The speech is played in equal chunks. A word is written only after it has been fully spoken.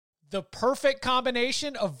The perfect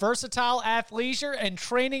combination of versatile athleisure and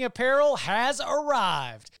training apparel has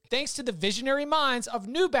arrived. Thanks to the visionary minds of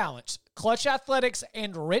New Balance, Clutch Athletics,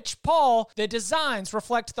 and Rich Paul, the designs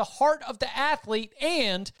reflect the heart of the athlete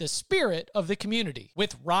and the spirit of the community.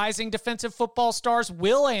 With rising defensive football stars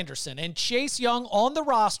Will Anderson and Chase Young on the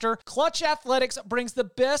roster, Clutch Athletics brings the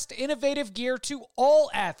best innovative gear to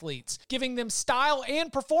all athletes, giving them style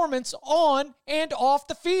and performance on and off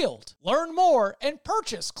the field. Learn more and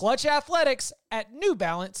purchase Clutch Athletics at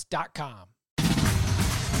newbalance.com.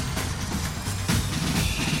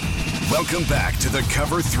 Welcome back to the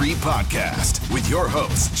Cover 3 podcast with your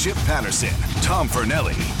hosts, Chip Patterson, Tom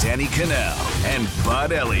Fornelli, Danny Cannell, and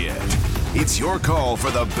Bud Elliott. It's your call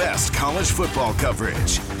for the best college football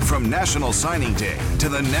coverage, from National Signing Day to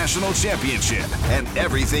the National Championship and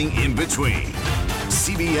everything in between.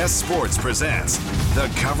 CBS Sports presents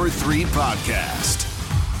the Cover 3 podcast.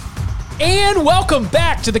 And welcome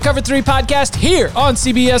back to the Cover 3 podcast here on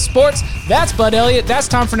CBS Sports. That's Bud Elliott. That's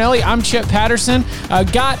Tom Fornelli. I'm Chip Patterson.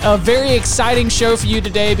 Got a very exciting show for you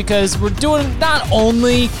today because we're doing not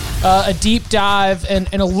only a deep dive and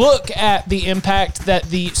a look at the impact that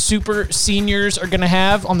the super seniors are going to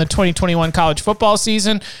have on the 2021 college football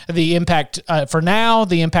season, the impact for now,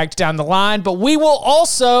 the impact down the line, but we will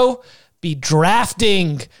also be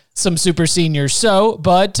drafting some super seniors. So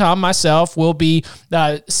Bud, Tom, myself will be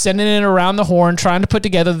sending it around the horn, trying to put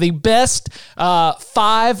together the best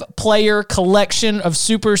 5-player collection of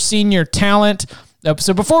super senior talent.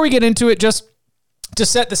 So before we get into it, just to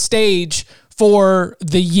set the stage for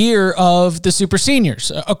the year of the super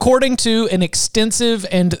seniors. According to an extensive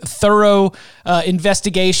and thorough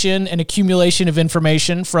investigation and accumulation of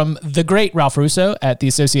information from the great Ralph Russo at the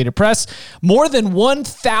Associated Press, more than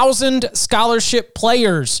 1,000 scholarship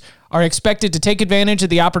players are expected to take advantage of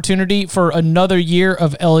the opportunity for another year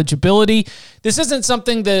of eligibility. This isn't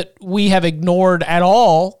something that we have ignored at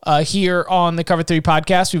all here on the Cover 3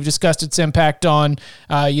 podcast. We've discussed its impact on,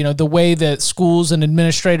 the way that schools and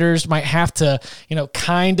administrators might have to,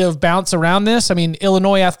 kind of bounce around this. I mean,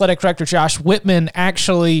 Illinois Athletic Director Josh Whitman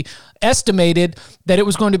actually estimated that it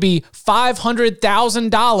was going to be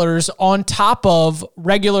 $500,000 on top of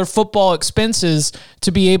regular football expenses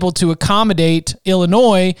to be able to accommodate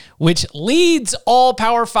Illinois, which leads all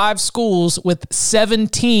Power 5 schools with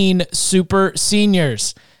 17 super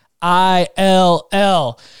seniors.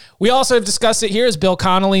 ILL. We also have discussed it here, as Bill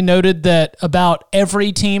Connolly noted, that about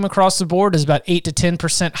every team across the board is about 8 to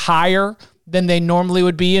 10% higher than they normally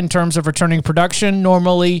would be in terms of returning production.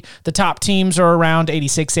 Normally, the top teams are around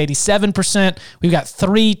 86, 87%. We've got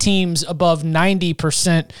 3 teams above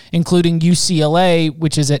 90%, including UCLA,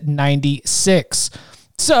 which is at 96.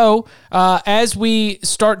 So as we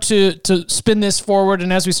start to spin this forward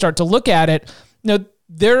and as we start to look at it,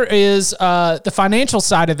 there is the financial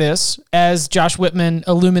side of this, as Josh Whitman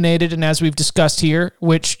illuminated and as we've discussed here,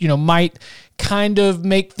 which might kind of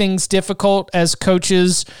make things difficult as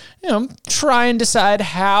coaches try and decide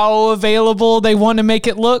how available they want to make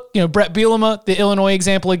it look. Brett Bielema, the Illinois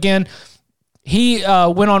example again, he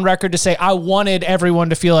went on record to say, I wanted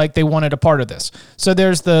everyone to feel like they wanted a part of this. So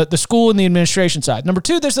there's the school and the administration side. Number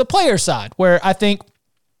 2, there's the player side, where I think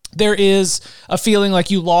there is a feeling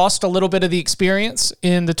like you lost a little bit of the experience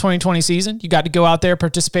in the 2020 season. You got to go out there,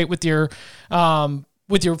 participate with your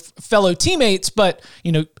fellow teammates, but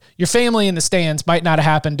your family in the stands might not have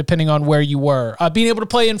happened depending on where you were. Being able to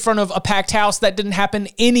play in front of a packed house, that didn't happen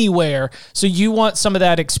anywhere. So you want some of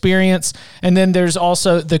that experience. And then there's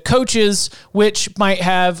also the coaches, which might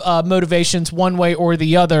have motivations one way or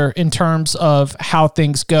the other in terms of how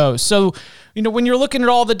things go. So, when you're looking at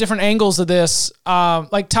all the different angles of this,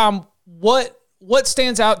 like Tom, what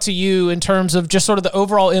stands out to you in terms of just sort of the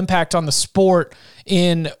overall impact on the sport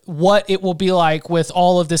in what it will be like with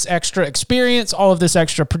all of this extra experience, all of this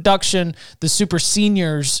extra production, the super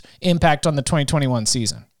seniors' impact on the 2021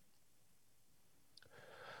 season?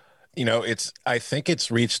 I think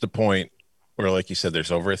it's reached the point where, like you said,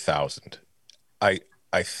 there's over 1,000. I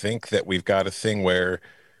think that we've got a thing where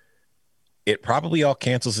it probably all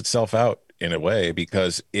cancels itself out in a way,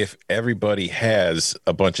 because if everybody has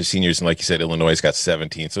a bunch of seniors, and like you said, Illinois has got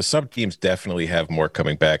 17, so some teams definitely have more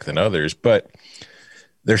coming back than others, but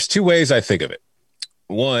there's 2 ways I think of it.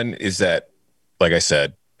 One is that, like I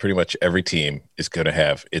said, pretty much every team is going to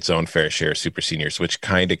have its own fair share of super seniors, which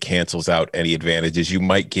kind of cancels out any advantages you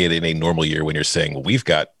might get in a normal year when you're saying, well, we've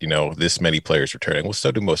got, this many players returning. Well,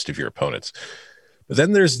 so do most of your opponents. But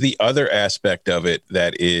then there's the other aspect of it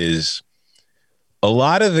that is, a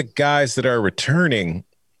lot of the guys that are returning,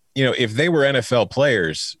 if they were NFL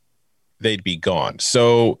players, they'd be gone.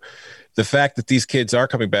 So the fact that these kids are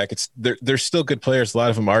coming back, they're still good players. A lot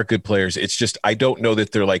of them are good players. It's just I don't know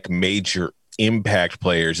that they're like major impact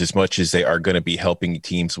players as much as they are going to be helping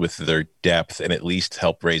teams with their depth and at least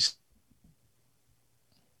help raise.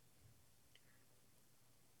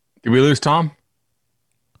 Did we lose Tom?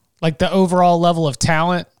 Like the overall level of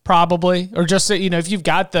talent, probably, or just if you've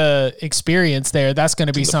got the experience there, that's going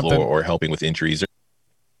to be something. Or helping with injuries.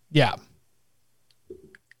 Yeah.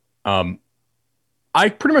 I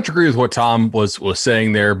pretty much agree with what Tom was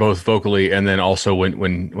saying there, both vocally and then also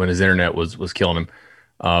when his internet was killing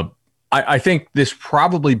him. I think this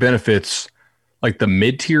probably benefits like the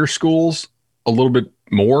mid-tier schools a little bit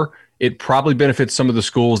more. It probably benefits some of the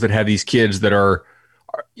schools that have these kids that are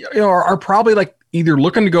probably like either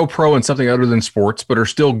looking to go pro in something other than sports, but are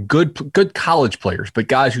still good college players, but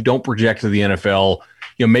guys who don't project to the NFL.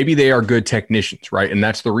 Maybe they are good technicians, right? And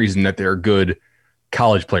that's the reason that they're good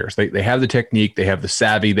college players. They have the technique, they have the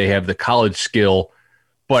savvy, they have the college skill.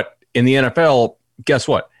 But in the NFL, guess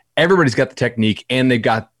what? Everybody's got the technique and they've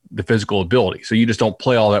got the physical ability. So you just don't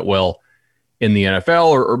play all that well in the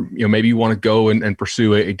NFL, or maybe you want to go and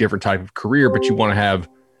pursue a different type of career, but you want to have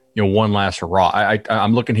one last hurrah.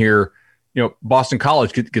 I'm looking here. Boston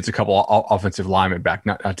College gets a couple offensive linemen back.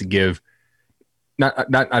 Not to give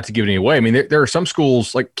it any away. I mean, there are some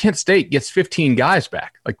schools like Kent State gets 15 guys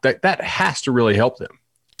back. Like that has to really help them.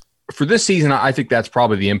 For this season, I think that's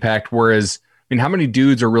probably the impact. Whereas, I mean, how many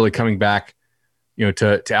dudes are really coming back,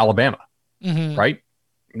 to Alabama, right?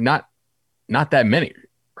 Not that many,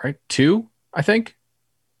 right? 2, I think.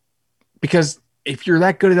 Because if you're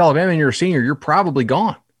that good at Alabama and you're a senior, you're probably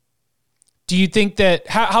gone. Do you think that,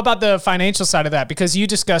 how about the financial side of that? Because you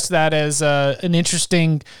discussed that as an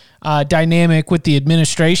interesting dynamic with the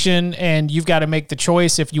administration, and you've got to make the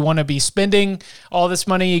choice if you want to be spending all this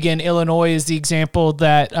money. Again, Illinois is the example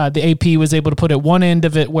that the AP was able to put at one end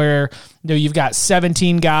of it, where you've got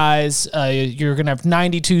 17 guys, you're going to have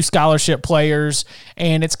 92 scholarship players,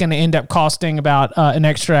 and it's going to end up costing about an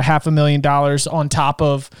extra $500,000 on top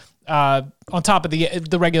of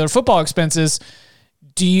the regular football expenses.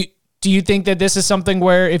 Do you think that this is something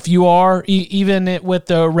where if you are, even with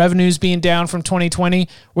the revenues being down from 2020,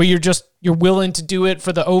 where you're willing to do it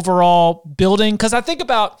for the overall building? Because I think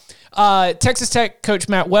about Texas Tech coach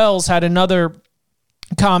Matt Wells had another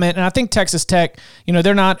comment, and I think Texas Tech,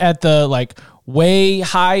 they're not at the like way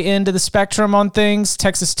high end of the spectrum on things.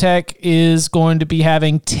 Texas Tech is going to be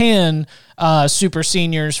having 10 super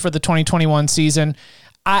seniors for the 2021 season.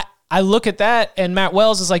 I look at that, and Matt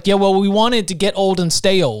Wells is like, yeah, well, we wanted to get old and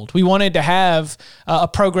stay old. We wanted to have a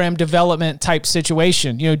program development type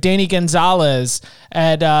situation. Danny Gonzalez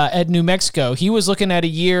at New Mexico, he was looking at a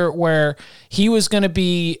year where he was going to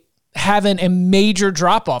be having a major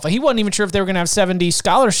drop-off. He wasn't even sure if they were going to have 70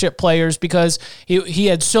 scholarship players because he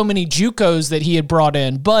had so many JUCOs that he had brought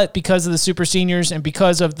in. But because of the super seniors and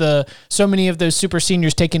because of so many of those super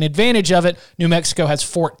seniors taking advantage of it, New Mexico has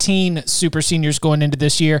 14 super seniors going into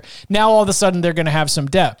this year. Now, all of a sudden, they're going to have some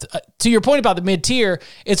depth. To your point about the mid-tier,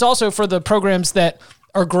 it's also for the programs that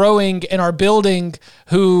are growing and are building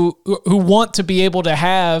who want to be able to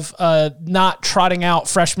have not trotting out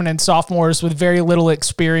freshmen and sophomores with very little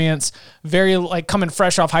experience, very like coming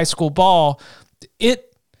fresh off high school ball.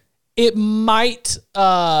 It might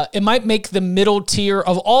make the middle tier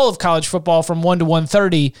of all of college football from 1 to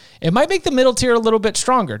 130. It might make the middle tier a little bit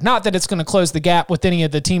stronger. Not that it's going to close the gap with any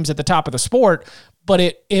of the teams at the top of the sport, but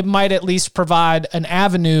it might at least provide an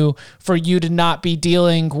avenue for you to not be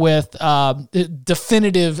dealing with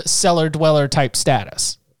definitive cellar dweller type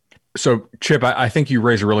status. So, Chip, I think you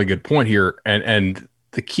raise a really good point here, and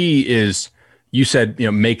the key is you said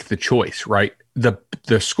make the choice, right? The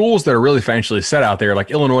schools that are really financially set out there,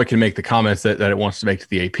 like Illinois, can make the comments that it wants to make to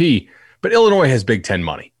the AP, but Illinois has Big Ten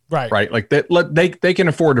money, right? Like that, they can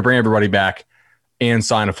afford to bring everybody back and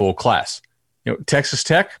sign a full class. Texas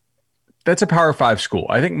Tech, that's a Power 5 school.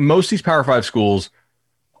 I think most of these Power 5 schools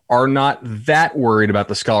are not that worried about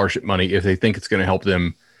the scholarship money if they think it's going to help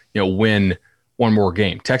them, win one more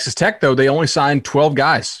game. Texas Tech, though, they only signed 12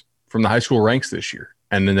 guys from the high school ranks this year,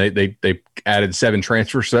 and then they added 7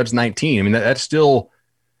 transfers, so that's 19. I mean, it's still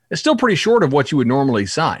pretty short of what you would normally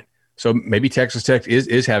sign. So maybe Texas Tech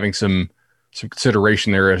is having some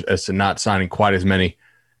consideration there as to not signing quite as many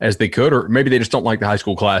as they could, or maybe they just don't like the high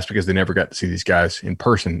school class because they never got to see these guys in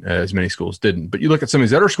person, as many schools didn't. But you look at some of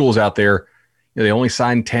these other schools out there, they only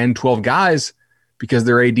signed 10, 12 guys because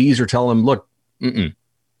their ADs are telling them, look,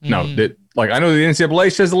 no, like I know the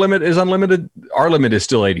NCAA says the limit is unlimited. Our limit is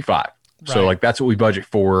still 85. Right. So like that's what we budget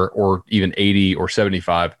for, or even 80 or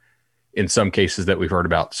 75 in some cases that we've heard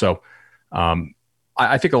about. So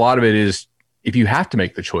I think a lot of it is if you have to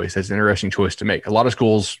make the choice, that's an interesting choice to make. A lot of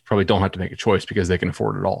schools probably don't have to make a choice because they can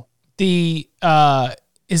afford it all.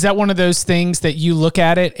 Is that one of those things that you look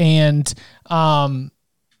at it and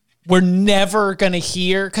we're never going to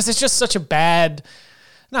hear, because it's just such a bad,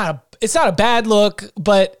 it's not a bad look,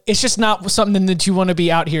 but it's just not something that you want to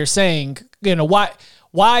be out here saying,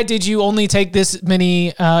 why did you only take this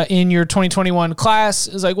many in your 2021 class?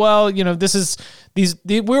 It's like, well,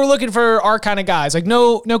 we were looking for our kind of guys. Like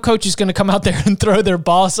no coach is going to come out there and throw their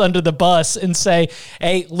boss under the bus and say,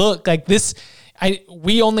 hey, look, like this,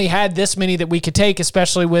 we only had this many that we could take,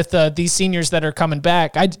 especially with these seniors that are coming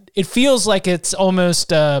back. It feels like it's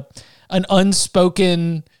almost an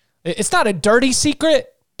unspoken, it's not a dirty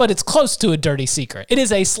secret, but it's close to a dirty secret. It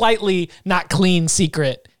is a slightly not clean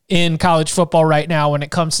secret in college football right now when it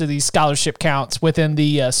comes to these scholarship counts within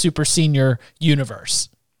the super senior universe.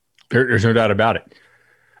 There's no doubt about it.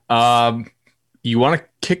 You want to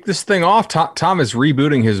kick this thing off? Tom is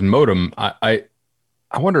rebooting his modem.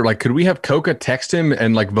 I wonder, like, could we have Coca text him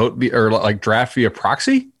and like vote or like draft via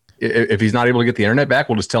proxy? If he's not able to get the internet back,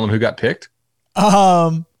 we'll just tell him who got picked.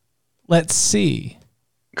 Let's see.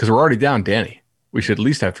 Because we're already down Danny. We should at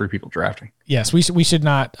least have 3 people drafting. Yes, we should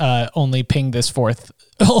not only ping this forth.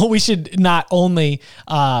 We should not only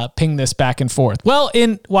ping this back and forth. Well,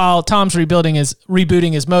 while Tom's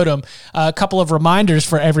rebooting his modem, a couple of reminders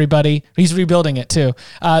for everybody. He's rebuilding it too.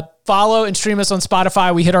 Follow and stream us on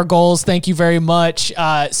Spotify. We hit our goals. Thank you very much.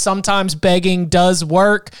 Sometimes begging does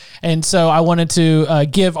work. And so I wanted to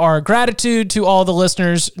give our gratitude to all the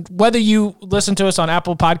listeners. Whether you listen to us on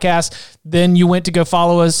Apple Podcasts, then you went to go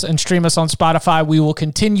follow us and stream us on Spotify. We will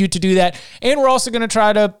continue to do that. And we're also going to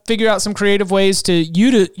try to figure out some creative ways to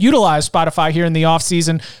utilize Spotify here in the off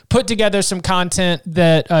season, put together some content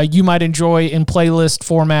that you might enjoy in playlist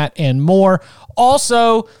format and more.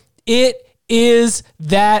 Also, it is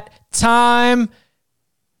that time.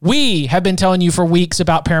 We have been telling you for weeks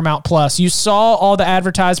about Paramount Plus. You saw all the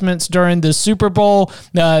advertisements during the Super Bowl,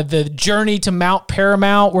 the journey to Mount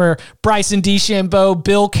Paramount, where Bryson DeChambeau,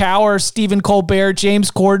 Bill Cowher, Stephen Colbert, James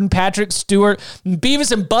Corden, Patrick Stewart,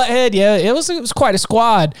 Beavis and Butthead. Yeah, it was quite a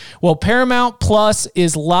squad. Well, Paramount Plus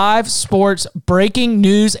is live sports, breaking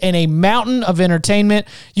news, and a mountain of entertainment.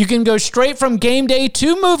 You can go straight from game day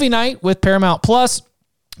to movie night with Paramount Plus,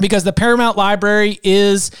 because the Paramount library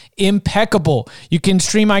is impeccable. You can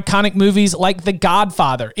stream iconic movies like The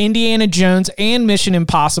Godfather, Indiana Jones, and Mission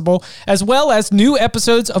Impossible, as well as new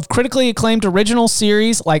episodes of critically acclaimed original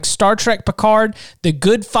series like Star Trek Picard, The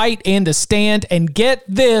Good Fight, and The Stand. And get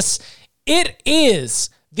this, it is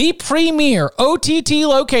the premier OTT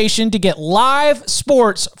location to get live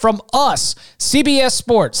sports from us, CBS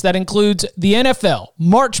Sports. That includes the NFL,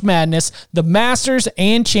 March Madness, the Masters,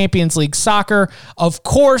 and Champions League Soccer. Of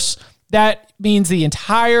course, that means the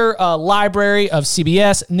entire library of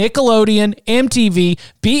CBS, Nickelodeon, MTV,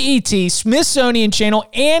 BET, Smithsonian Channel,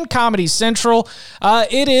 and Comedy Central.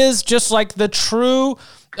 It is just like the true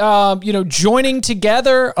joining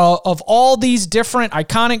together of all these different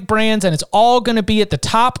iconic brands, and it's all going to be at the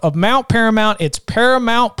top of Mount Paramount. It's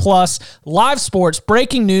Paramount Plus, live sports,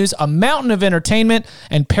 breaking news, a mountain of entertainment,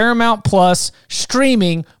 and Paramount Plus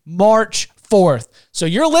streaming March 4th. So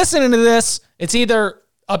you're listening to this, it's either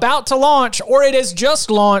about to launch or it is just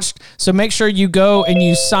launched. So make sure you go and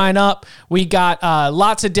you sign up. We got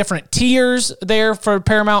lots of different tiers there for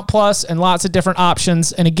Paramount Plus and lots of different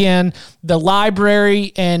options. And again, the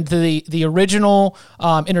library and the original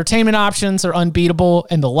entertainment options are unbeatable,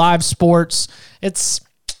 and the live sports, it's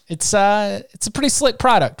a pretty slick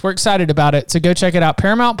product. We're excited about it. So go check it out.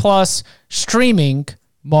 Paramount Plus streaming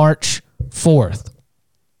March 4th.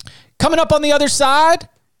 Coming up on the other side,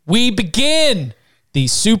 we begin the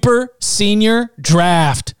Super Senior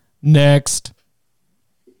Draft next.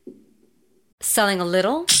 Selling a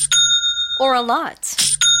little or a lot?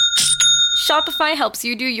 Shopify helps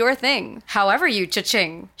you do your thing, however you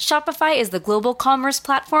cha-ching. Shopify is the global commerce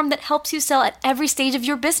platform that helps you sell at every stage of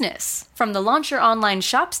your business. From the launch your online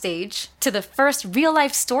shop stage, to the first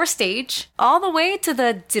real-life store stage, all the way to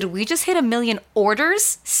the did we just hit 1 million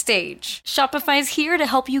orders stage. Shopify's here to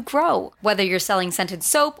help you grow. Whether you're selling scented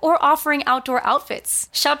soap or offering outdoor outfits,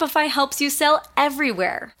 Shopify helps you sell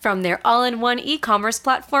everywhere. From their all-in-one e-commerce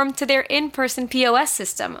platform to their in-person POS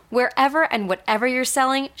system, wherever and whatever you're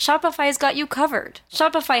selling, Shopify's got got you covered.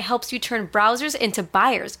 Shopify helps you turn browsers into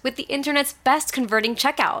buyers with the internet's best converting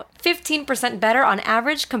checkout. 15% better on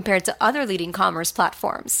average compared to other leading commerce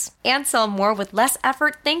platforms. And sell more with less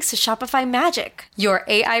effort thanks to Shopify Magic, your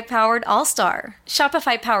AI-powered all-star.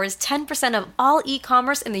 Shopify powers 10% of all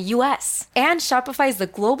e-commerce in the U.S. And Shopify is the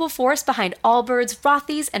global force behind Allbirds,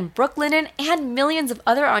 Rothy's, and Brooklinen, and millions of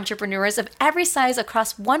other entrepreneurs of every size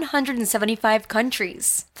across 175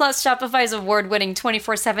 countries. Plus, Shopify's award-winning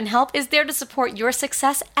 24/7 help is there to support your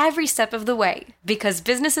success every step of the way. Because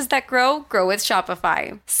businesses that grow with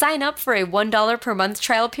Shopify. Sign up for a $1 per month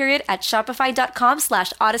trial period at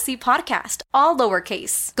shopify.com/Odyssey Podcast, all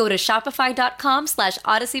lowercase. Go to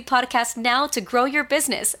shopify.com/Odyssey Podcast now to grow your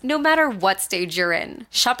business, no matter what stage you're in.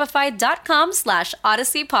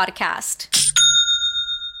 Shopify.com/Odyssey Podcast.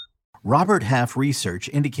 Robert Half research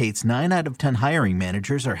indicates 9 out of 10 hiring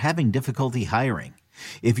managers are having difficulty hiring.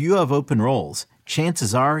 If you have open roles,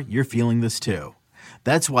 chances are you're feeling this too.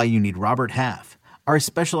 That's why you need Robert Half. Our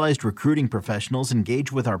specialized recruiting professionals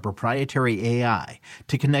engage with our proprietary AI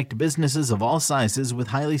to connect businesses of all sizes with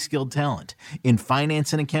highly skilled talent in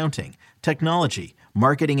finance and accounting, technology,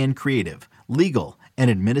 marketing and creative, legal, and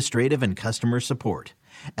administrative and customer support.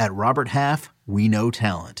 At Robert Half, we know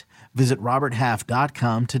talent. Visit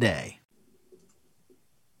roberthalf.com today.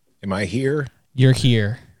 Am I here? You're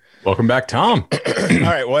here. Welcome back, Tom. All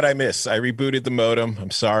right, what'd I miss? I rebooted the modem.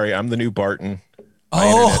 I'm sorry. I'm the new Barton. My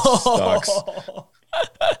internet sucks.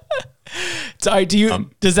 Sorry,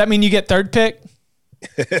 does that mean you get third pick?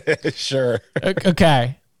 Sure.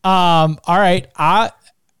 Okay. All right.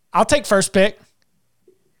 I'll take first pick.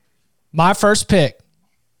 My first pick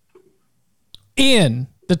in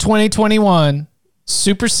the 2021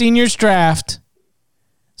 Super Seniors Draft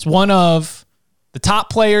is one of the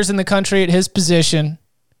top players in the country at his position.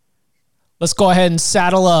 Let's go ahead and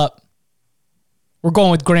saddle up. We're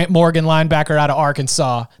going with Grant Morgan, linebacker out of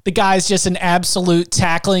Arkansas. The guy's just an absolute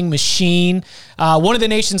tackling machine. One of the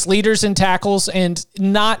nation's leaders in tackles, and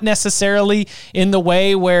not necessarily in the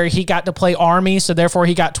way where he got to play Army, so therefore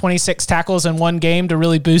he got 26 tackles in one game to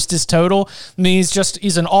really boost his total. I mean,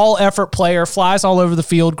 he's an all-effort player, flies all over the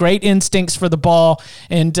field, great instincts for the ball,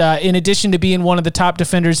 and in addition to being one of the top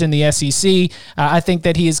defenders in the SEC, I think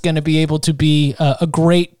that he is going to be able to be a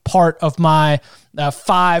great part of my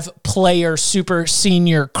 5-player super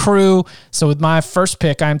senior crew. So with my first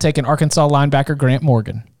pick, I'm taking Arkansas linebacker Grant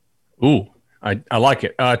Morgan. Ooh, I like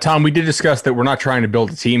it. Tom, we did discuss that we're not trying to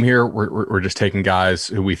build a team here. We're just taking guys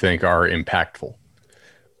who we think are impactful.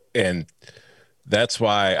 And that's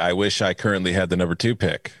why I wish I currently had the number 2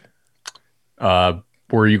 pick.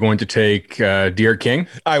 Were you going to take De'Aaron King?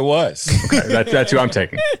 I was. Okay, that's who I'm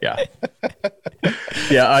taking. Yeah.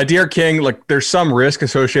 Yeah, De'Aaron King, look, there's some risk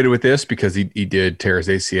associated with this because he did tear his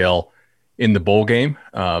ACL in the bowl game.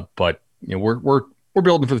 But you know, we're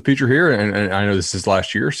building for the future here, and I know this is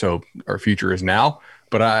last year, so our future is now.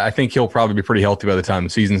 But I think he'll probably be pretty healthy by the time the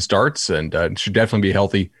season starts, and should definitely be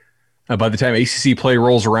healthy by the time ACC play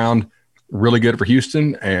rolls around. Really good for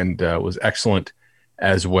Houston, and was excellent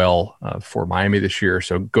as well for Miami this year.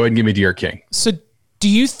 So go ahead and give me De'Aaron King. So do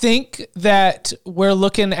you think that we're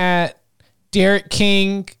looking at De'Aaron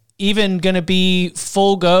King even going to be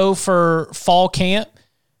full go for fall camp?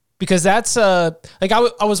 Because that's I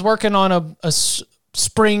was working on a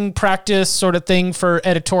spring practice sort of thing for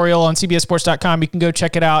editorial on CBSSports.com. You can go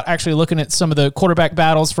check it out. Actually looking at some of the quarterback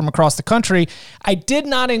battles from across the country. I did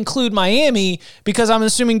not include Miami because I'm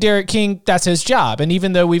assuming De'Aaron King, that's his job. And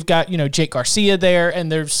even though we've got, Jake Garcia there, and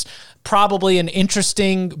there's probably an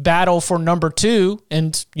interesting battle for number 2.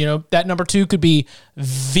 And, that number 2 could be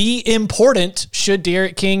important should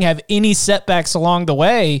De'Aaron King have any setbacks along the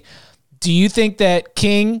way. Do you think that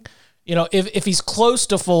King, if he's close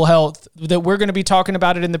to full health, that we're going to be talking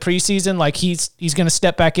about it in the preseason, like he's going to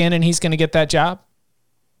step back in and he's going to get that job?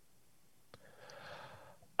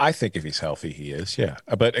 I think if he's healthy, he is. Yeah.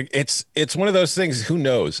 But it's one of those things, who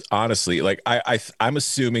knows, honestly. Like I'm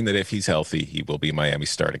assuming that if he's healthy, he will be Miami's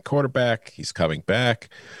starting quarterback. He's coming back.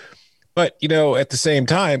 But, at the same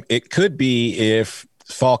time, it could be if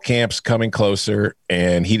fall camp's coming closer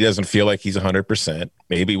and he doesn't feel like he's 100%.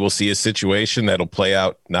 Maybe we'll see a situation that'll play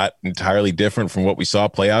out not entirely different from what we saw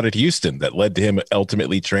play out at Houston that led to him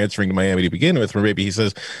ultimately transferring to Miami to begin with, where maybe he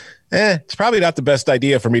says, it's probably not the best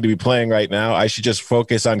idea for me to be playing right now. I should just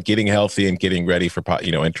focus on getting healthy and getting ready for,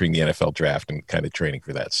 entering the NFL draft and kind of training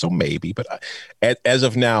for that. So maybe, but as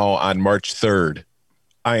of now, on March 3rd,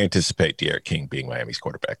 I anticipate De'Aaron King being Miami's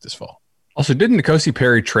quarterback this fall. Also, didn't N'Kosi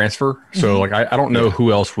Perry transfer? So, I don't know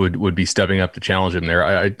who else would be stepping up to challenge him there.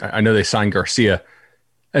 I know they signed Garcia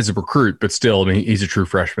as a recruit, but still, he's a true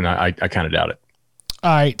freshman. I kind of doubt it.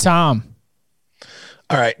 All right, Tom,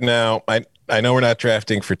 All right, now I know we're not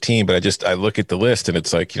drafting for team, but I look at the list and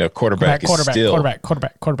it's like, quarterback is still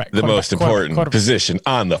the most important position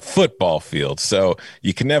on the football field. So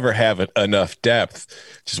you can never have enough depth,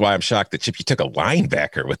 which is why I'm shocked that Chip, you took a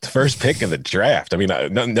linebacker with the first pick in the draft. I mean,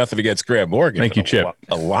 nothing against Graham Morgan. Thank you, Chip.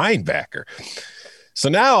 A linebacker. So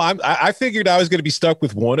now I figured I was going to be stuck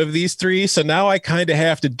with one of these three. So now I kind of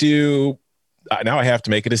have to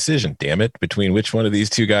make a decision, damn it, between which one of these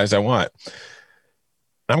two guys I want.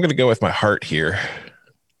 I'm going to go with my heart here.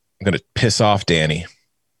 I'm going to piss off Danny.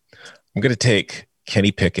 I'm going to take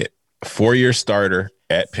Kenny Pickett, a 4-year starter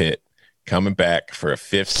at Pitt, coming back for a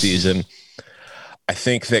 5th season. I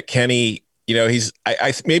think that Kenny,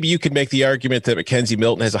 maybe you could make the argument that Mackenzie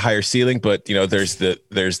Milton has a higher ceiling, but there's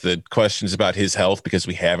the questions about his health because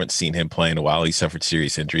we haven't seen him play in a while. He suffered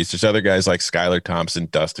serious injuries. There's other guys like Skylar Thompson,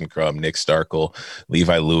 Dustin Crum, Nick Starkel,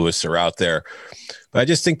 Levi Lewis are out there. But I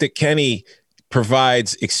just think that Kenny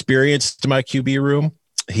provides experience to my QB room.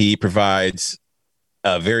 He provides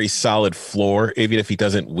a very solid floor. Even if he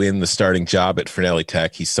doesn't win the starting job at Fernelli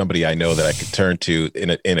Tech, he's somebody I know that I could turn to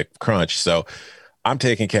in a crunch. So I'm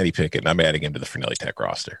taking Kenny Pickett and I'm adding him to the Fernelli Tech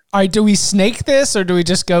roster. All right, do we snake this or do we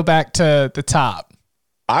just go back to the top?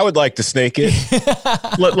 I would like to snake it.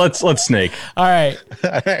 Let's snake. All right.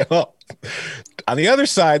 All right. Well, on the other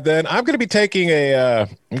side, then I'm going to be taking I'm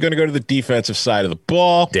going to go to the defensive side of the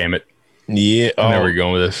ball. Damn it. Yeah. I know where you're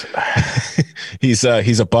going with this. He's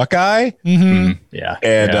a Buckeye. Mm-hmm. Yeah.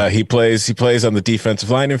 And he plays on the defensive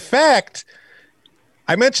line. In fact,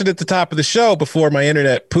 I mentioned at the top of the show before my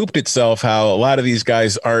internet pooped itself how a lot of these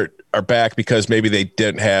guys are back because maybe they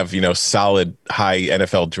didn't have, solid high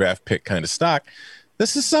NFL draft pick kind of stock.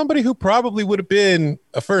 This is somebody who probably would have been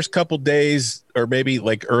a first couple days or maybe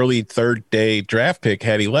like early 3rd day draft pick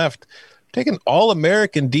had he left. Taking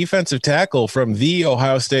All-American defensive tackle from The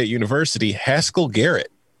Ohio State University, Haskell Garrett.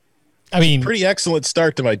 I mean, pretty excellent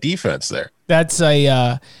start to my defense there. That's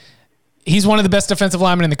he's one of the best defensive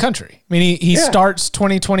linemen in the country. I mean, he starts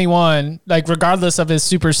 2021, like regardless of his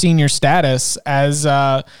super senior status, as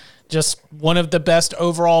just one of the best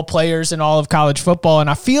overall players in all of college football. And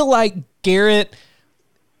I feel like Garrett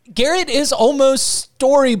is almost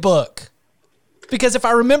storybook, because if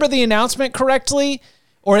I remember the announcement correctly,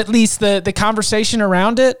 or at least the conversation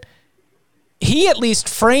around it, he at least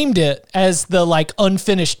framed it as the like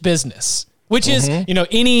unfinished business, which is,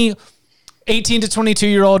 any 18 to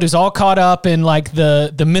 22-year-old who's all caught up in like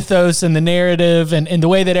the mythos and the narrative and the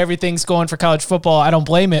way that everything's going for college football. I don't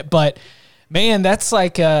blame it, but man, that's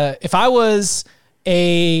like, if I was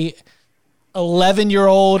a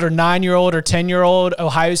 11-year-old or 9-year-old or 10-year-old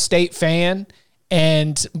Ohio State fan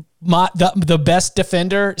and the best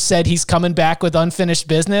defender said he's coming back with unfinished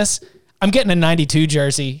business, I'm getting a 92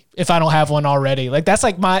 jersey if I don't have one already. Like that's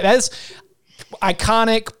iconic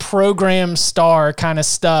program star kind of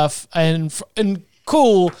stuff and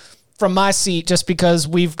cool from my seat, just because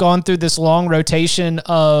we've gone through this long rotation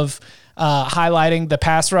of highlighting the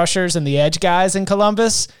pass rushers and the edge guys in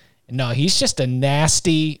Columbus. No, he's just a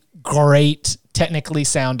nasty, great, technically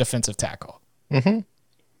sound defensive tackle. Mm-hmm.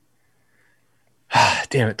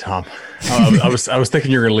 Damn it, Tom. I was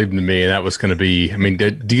thinking you were going to leave him to me, and that was going to be, I mean,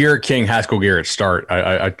 De'Aaron King, Haskell Garrett start.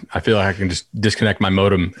 I feel like I can just disconnect my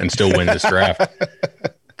modem and still win this draft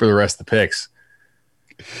for the rest of the picks.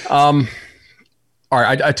 All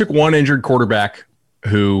right, I took one injured quarterback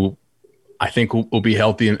who I think will be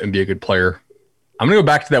healthy and be a good player. I'm going to go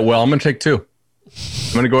back to that well. I'm going to take two.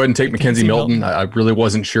 I'm going to go ahead and take Mackenzie Milton. I really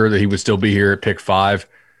wasn't sure that he would still be here at pick 5.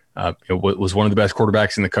 Was one of the best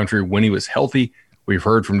quarterbacks in the country when he was healthy. We've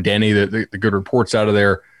heard from Danny the good reports out of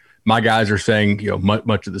there. My guys are saying,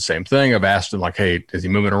 much of the same thing. I've asked them like, hey, is he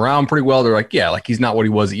moving around pretty well? They're like, yeah, like he's not what he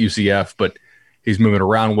was at UCF, but he's moving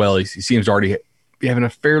around well. He seems to already be having a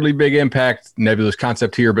fairly big impact. Nebulous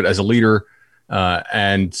concept here, but as a leader.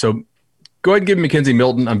 And so go ahead and give Mackenzie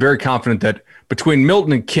Milton. I'm very confident that between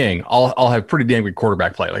Milton and King, I'll have pretty damn good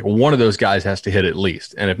quarterback play. Like one of those guys has to hit at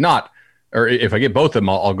least. And if not, or if I get both of them,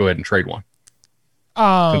 I'll go ahead and trade one.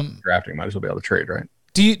 Drafting, might as well be able to trade, right?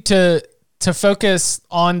 Do you to focus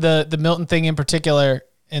on the Milton thing in particular,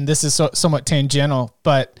 and this is somewhat tangential,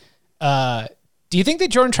 but do you think that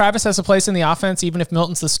Jordan Travis has a place in the offense even if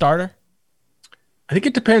Milton's the starter? I think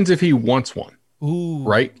it depends if he wants one. Ooh.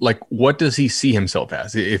 Right? Like, what does he see himself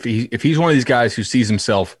as? If he's one of these guys who sees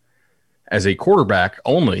himself as a quarterback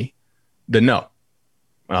only, then no.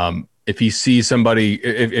 If he sees somebody,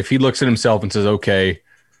 if he looks at himself and says, okay,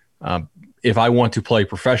 if I want to play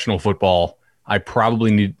professional football, I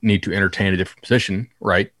probably need to entertain a different position,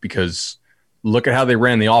 right? Because look at how they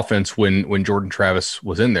ran the offense when Jordan Travis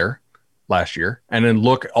was in there last year. And then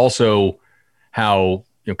look also how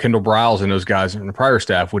Kendall Briles and those guys in the prior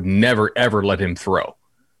staff would never, ever let him throw.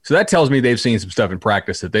 So that tells me they've seen some stuff in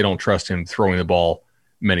practice that they don't trust him throwing the ball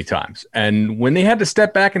many times. And when they had to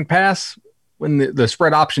step back and pass, when the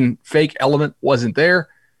spread option fake element wasn't there,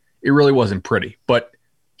 it really wasn't pretty. But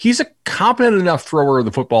he's a competent enough thrower of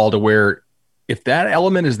the football to where if that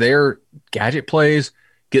element is there, gadget plays,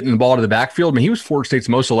 getting the ball to the backfield. I mean, he was Florida State's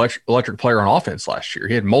most electric player on offense last year.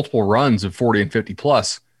 He had multiple runs of 40 and 50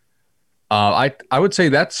 plus. I would say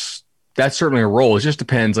that's certainly a role. It just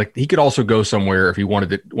depends. Like, he could also go somewhere if he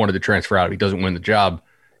wanted to transfer out if he doesn't win the job,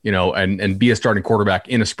 and be a starting quarterback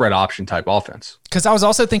in a spread option type offense. Because I was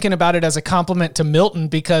also thinking about it as a compliment to Milton,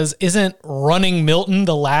 because isn't running Milton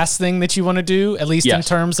the last thing that you want to do, at least in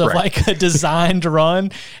terms of like a designed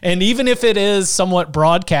run? And even if it is somewhat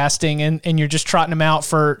broadcasting and you're just trotting him out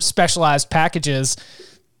for specialized packages,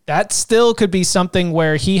 that still could be something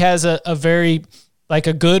where he has a very like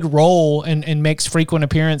a good role and makes frequent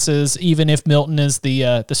appearances, even if Milton is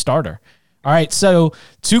the starter. All right, so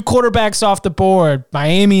 2 quarterbacks off the board,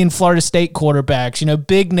 Miami and Florida State quarterbacks,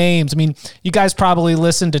 big names. I mean, you guys probably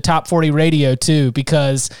listen to Top 40 Radio too,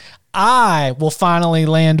 because I will finally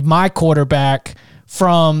land my quarterback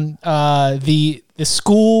from the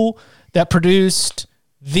school that produced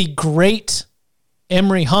the great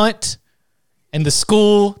Emory Hunt and the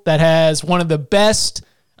school that has one of the best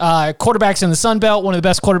quarterbacks in the Sun Belt, one of the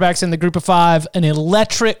best quarterbacks in the Group of 5, an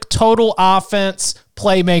electric total offense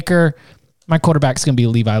playmaker. My quarterback's going to be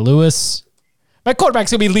Levi Lewis.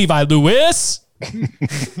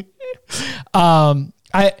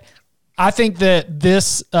 I think that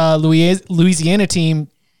this Louisiana team,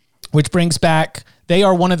 which brings back, they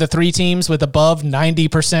are one of the 3 teams with above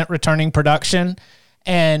 90% returning production.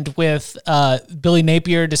 And with Billy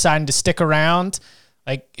Napier deciding to stick around,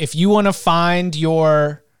 like if you want to find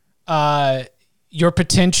your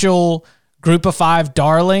potential Group of 5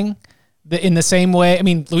 darling, in the same way, I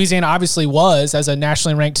mean, Louisiana obviously was as a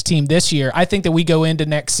nationally ranked team this year. I think that we go into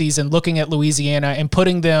next season looking at Louisiana and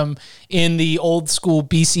putting them in the old school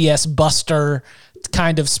BCS buster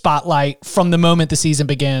kind of spotlight from the moment the season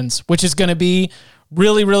begins, which is going to be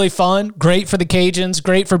really, really fun. Great for the Cajuns,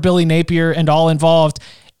 great for Billy Napier and all involved.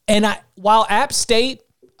 And while App State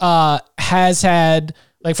has had,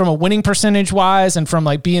 like from a winning percentage wise and from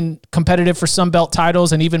like being competitive for Sun Belt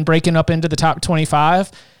titles and even breaking up into the top 25,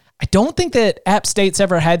 I don't think that App State's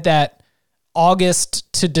ever had that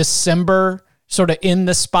August to December sort of in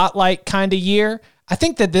the spotlight kind of year. I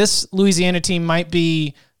think that this Louisiana team might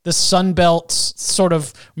be the Sun Belt's sort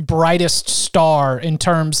of brightest star in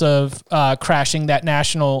terms of crashing that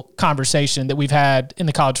national conversation that we've had in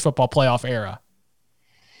the college football playoff era.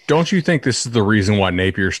 Don't you think this is the reason why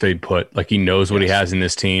Napier stayed put? Like, he knows what he has in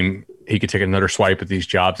this team. He could take another swipe at these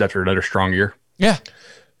jobs after another strong year. Yeah.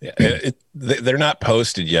 Yeah, they're not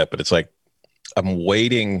posted yet, but it's like I'm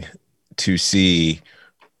waiting to see,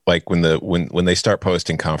 like when they start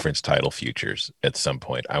posting conference title futures at some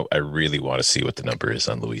point. I really want to see what the number is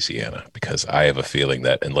on Louisiana, because I have a feeling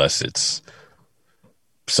that unless it's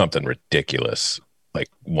something ridiculous like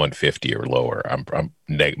 150 or lower, I'm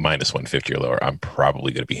minus 150 or lower, I'm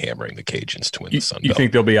probably going to be hammering the Cajuns to win the Sun Belt. You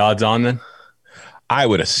think there'll be odds on then? I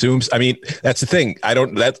would assume. I mean, that's the thing.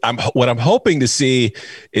 What I'm hoping to see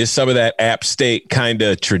is some of that App State kind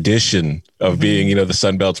of tradition of being, the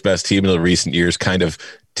Sun Belt's best team in the recent years, kind of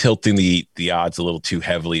tilting the odds a little too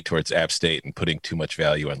heavily towards App State and putting too much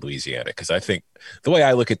value on Louisiana. Because I think the way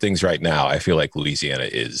I look at things right now, I feel like Louisiana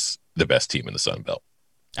is the best team in the Sun Belt.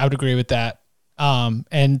 I would agree with that.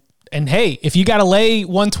 And hey, if you got to lay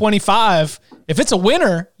 125, if it's a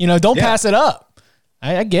winner, don't pass it up.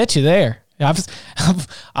 I get you there.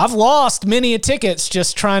 I've lost many a tickets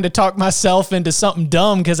just trying to talk myself into something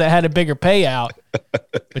dumb because I had a bigger payout.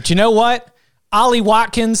 But you know what? Ollie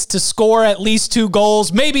Watkins to score at least 2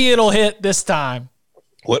 goals. Maybe it'll hit this time.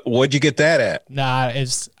 What'd you get that at? Nah,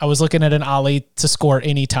 I was looking at an Ollie to score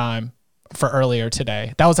any time for earlier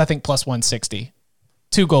today. That was, I think, plus 160.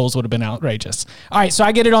 2 goals would have been outrageous. All right, so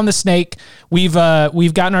I get it on the snake. We've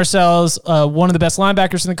gotten ourselves one of the best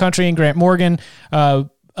linebackers in the country in Grant Morgan.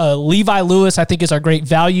 Levi Lewis, I think, is our great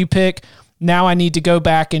value pick. Now I need to go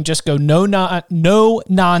back and just go no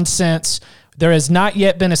nonsense. There has not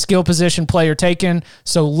yet been a skill position player taken.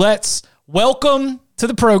 So let's welcome to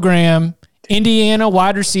the program Indiana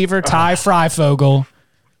wide receiver Ty Freifogel.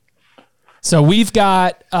 So we've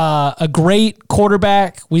got a great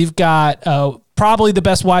quarterback. We've got probably the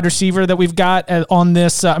best wide receiver that we've got on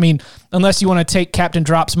this. Unless you want to take Captain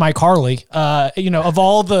Drops Mike Harley. Of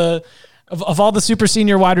all the super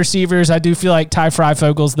senior wide receivers, I do feel like Ty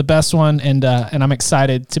Freifogel is the best one, and I'm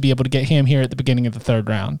excited to be able to get him here at the beginning of the 3rd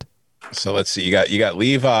round. So let's see. You got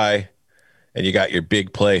Levi, and you got your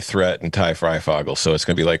big play threat and Ty Freifogel. So it's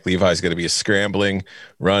going to be like Levi's going to be scrambling,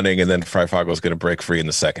 running, and then Freifogel is going to break free in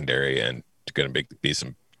the secondary, and it's going to be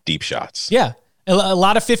some deep shots. Yeah. A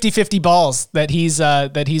lot of 50-50 balls that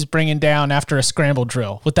he's bringing down after a scramble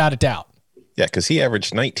drill, without a doubt. Yeah, because he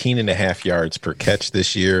averaged 19.5 yards per catch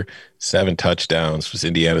this year, 7 touchdowns, was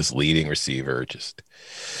Indiana's leading receiver. Just,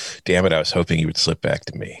 damn it, I was hoping he would slip back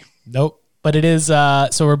to me. Nope. But it is, so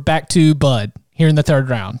we're back to Bud here in the third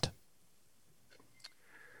round.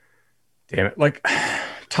 Damn it. Like,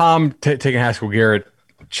 Tom taking Haskell Garrett,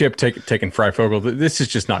 Chip taking Freifogel. This is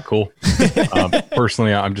just not cool.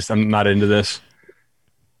 Personally, I'm not into this.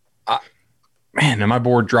 Man, and my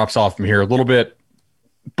board drops off from here a little bit.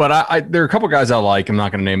 But there are a couple guys I like. I'm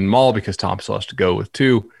not going to name them all because Tom still has to go with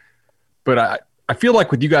 2. But I feel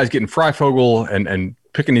like with you guys getting Freifogel and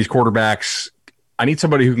picking these quarterbacks, I need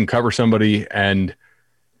somebody who can cover somebody. And,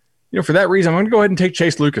 for that reason, I'm going to go ahead and take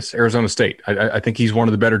Chase Lucas, Arizona State. I think he's one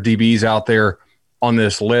of the better DBs out there on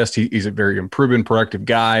this list. He's a very improving, productive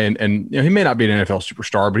guy. And he may not be an NFL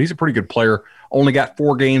superstar, but he's a pretty good player. Only got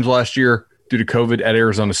 4 games last year due to COVID at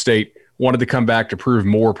Arizona State. Wanted to come back to prove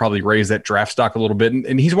more, probably raise that draft stock a little bit.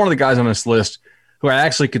 And he's one of the guys on this list who I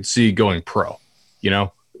actually could see going pro,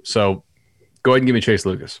 So go ahead and give me Chase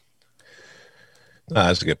Lucas.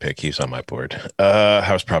 That's a good pick. He's on my board.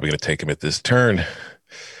 I was probably going to take him at this turn.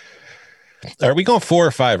 Are we going 4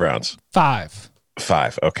 or 5 rounds? 5.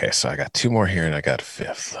 5. Okay, so I got 2 more here and I got a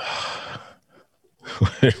 5th.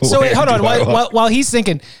 So wait, hold on. While he's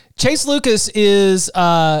thinking, Chase Lucas is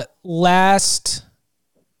last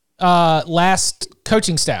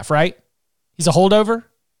coaching staff, right? He's a holdover?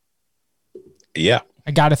 Yeah.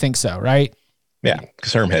 I got to think so, right? Yeah,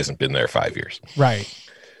 because Herm hasn't been there 5 years. Right.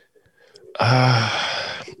 All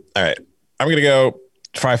right. I'm going to go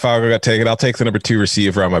Freifogel got taken. I'll take the number 2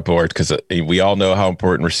 receiver on my board because we all know how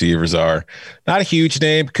important receivers are. Not a huge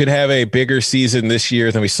name. Could have a bigger season this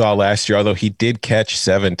year than we saw last year, although he did catch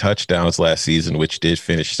 7 touchdowns last season, which did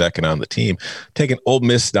finish second on the team. Taking Ole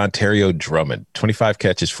Miss Ontario Drummond. 25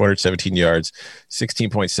 catches, 417 yards,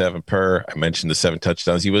 16.7 per. I mentioned the 7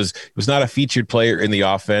 touchdowns. He was not a featured player in the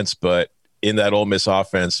offense, but in that Ole Miss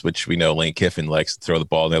offense, which we know Lane Kiffin likes to throw the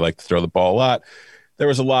ball, and they like to throw the ball a lot. There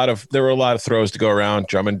were a lot of throws to go around.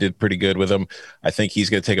 Drummond did pretty good with them. I think he's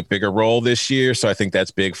going to take a bigger role this year, so I think that's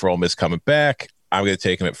big for Ole Miss coming back. I'm going to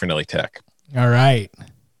take him at Fernelli Tech. All right.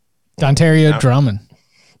 Ontario Drummond.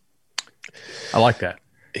 I like that.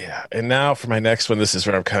 Yeah, and now for my next one, this is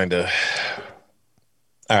where I'm kind of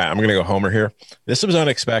 – all right, I'm going to go Homer here. This was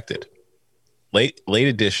unexpected. Late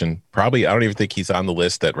edition. Probably I don't even think he's on the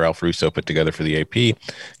list that Ralph Russo put together for the AP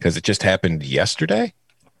because it just happened yesterday.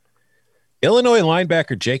 Illinois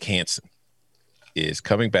linebacker Jake Hansen is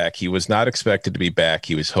coming back. He was not expected to be back.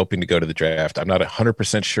 He was hoping to go to the draft. I'm not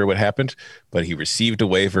 100% sure what happened, but he received a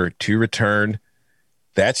waiver to return.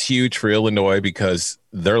 That's huge for Illinois because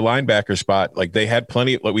their linebacker spot, like they had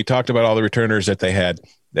plenty, like we talked about all the returners that they had.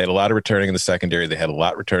 They had a lot of returning in the secondary. They had a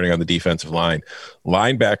lot returning on the defensive line.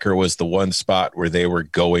 Linebacker was the one spot where they were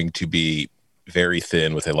going to be very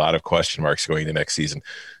thin with a lot of question marks going into next season.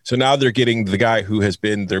 So now they're getting the guy who has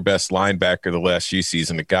been their best linebacker the last few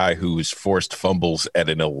seasons, a guy who's forced fumbles at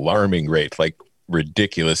an alarming rate, like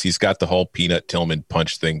ridiculous. He's got the whole Peanut Tillman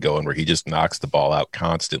punch thing going where he just knocks the ball out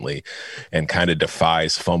constantly and kind of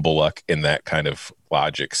defies fumble luck in that kind of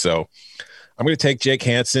logic. So I'm going to take Jake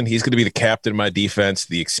Hansen. He's going to be the captain of my defense,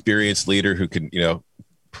 the experienced leader who can,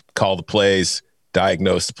 call the plays,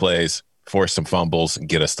 diagnose the plays, force some fumbles, and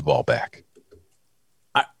get us the ball back.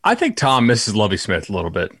 I think Tom misses Lovie Smith a little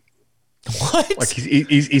bit. What? Like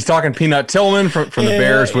he's talking Peanut Tillman from the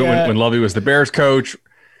Bears when Lovie was the Bears coach.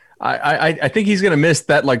 I think he's going to miss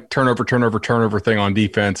that like turnover thing on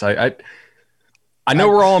defense. I know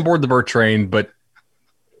we're all on board the Burt train, but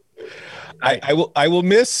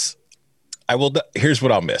here's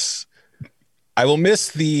what I'll miss. I will miss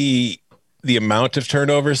the amount of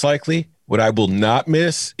turnovers likely. What I will not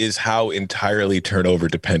miss is how entirely turnover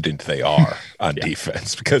dependent they are on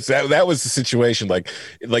defense, because that was the situation. Like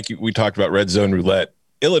we talked about red zone roulette.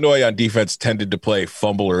 Illinois on defense tended to play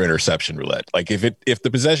fumble or interception roulette. Like if the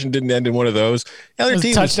possession didn't end in one of those, the other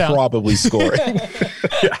team was probably scoring.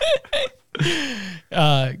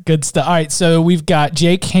 Good stuff. All right, so we've got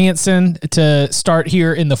Jake Hansen to start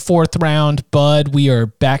here in the 4th round. Bud, we are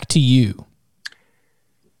back to you.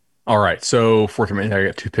 All right, so 4th round, I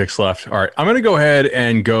got 2 picks left. All right, I'm going to go ahead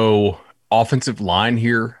and go offensive line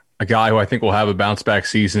here. A guy who I think will have a bounce back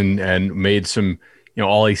season and made some,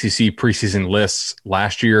 all ACC preseason lists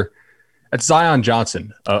last year. That's Zion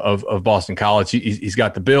Johnson of Boston College. He's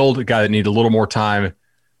got the build, a guy that needed a little more time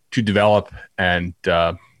develop. And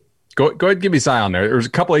go ahead and give me Zion there. There was a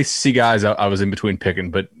couple ACC guys I was in between picking,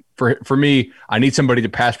 but for me, I need somebody to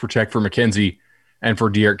pass protect for McKenzie and for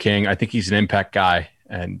D'Eriq King. I think he's an impact guy,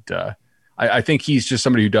 and I think he's just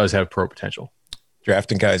somebody who does have pro potential.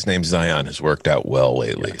 Drafting guys named Zion has worked out well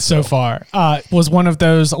lately. So far. Was one of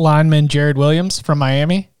those linemen Jared Williams from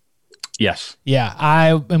Miami? Yes. Yeah, I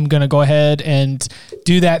am going to go ahead and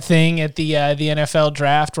do that thing at the NFL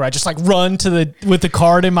draft where I just like run with the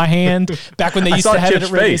card in my hand back when they used to have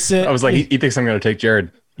it ready to sit. I was like, he thinks I'm going to take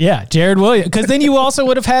Jared. Yeah, Jared Williams. Because then you also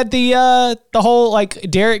would have had the whole like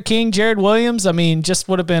D'Eriq King, Jared Williams. I mean, just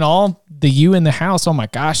would have been all the you in the house. Oh my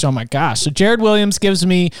gosh. So Jared Williams gives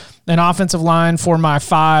me an offensive line for my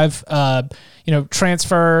 5.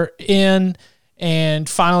 Transfer in, and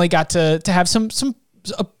finally got to have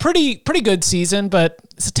a pretty good season. But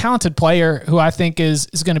it's a talented player who I think is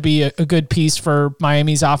going to be a good piece for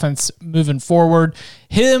Miami's offense moving forward.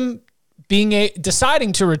 Him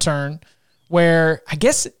deciding to return, where I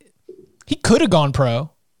guess he could have gone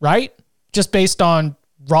pro, right? Just based on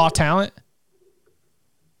raw talent.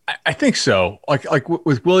 I think so. Like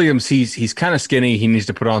with Williams, he's kind of skinny. He needs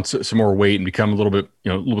to put on some more weight and become a little bit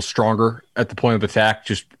stronger at the point of attack.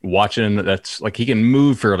 Just watching, that's like he can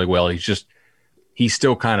move fairly well. He's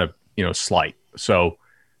still kind of slight. So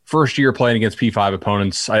first year playing against P5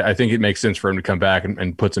 opponents, I think it makes sense for him to come back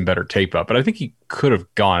and put some better tape up. But I think he could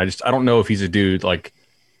have gone. I don't know if he's a dude like.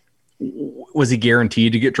 Was he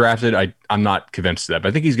guaranteed to get drafted? I'm not convinced of that, but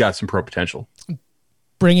I think he's got some pro potential.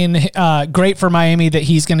 Bringing great for Miami that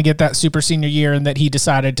he's going to get that super senior year and that he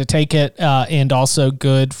decided to take it, and also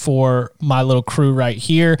good for my little crew right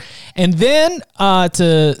here. And then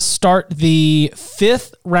to start the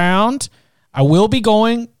 5th round, I will be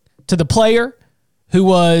going to the player who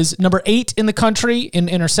was number 8 in the country in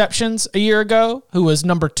interceptions a year ago, who was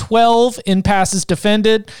number 12 in passes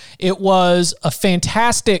defended. It was a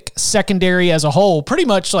fantastic secondary as a whole, pretty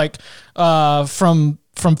much like from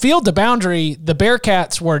field to boundary, the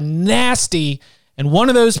Bearcats were nasty. And one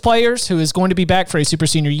of those players who is going to be back for a super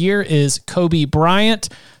senior year is Kobe Bryant.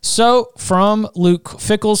 So from Luke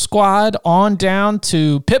Fickell's squad on down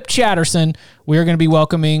to Pip Chatterson, we're going to be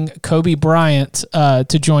welcoming Kobe Bryant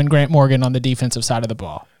to join Grant Morgan on the defensive side of the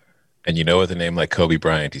ball. And with a name like Kobe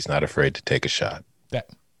Bryant, he's not afraid to take a shot.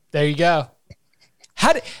 There you go.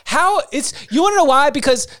 You want to know why?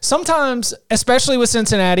 Because sometimes, especially with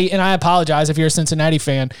Cincinnati, and I apologize if you're a Cincinnati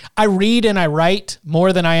fan, I read and I write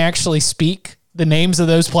more than I actually speak the names of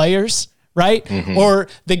those players, right? Mm-hmm. Or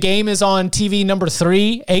the game is on TV number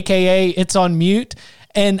 3, aka it's on mute.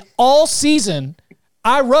 And all season,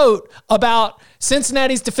 I wrote about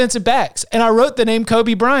Cincinnati's defensive backs, and I wrote the name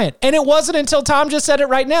Kobe Bryant. And it wasn't until Tom just said it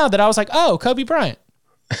right now that I was like, oh, Kobe Bryant.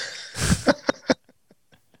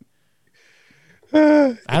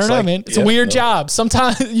 I don't know, man. It's a weird job.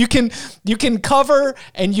 Sometimes you can cover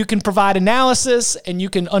and you can provide analysis and you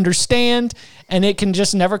can understand, and it can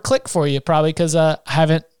just never click for you, probably because I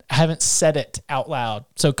haven't said it out loud.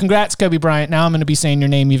 So congrats, Kobe Bryant. Now I'm going to be saying your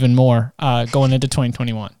name even more going into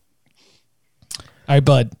 2021. All right,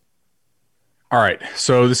 bud. All right.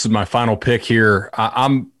 So this is my final pick here.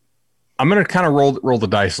 I'm going to kind of roll the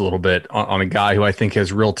dice a little bit on a guy who I think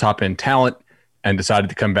has real top end talent, and decided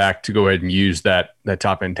to come back to go ahead and use that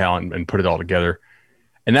top end talent and put it all together.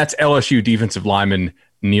 And that's LSU defensive lineman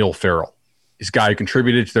Neil Farrell. This guy who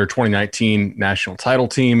contributed to their 2019 national title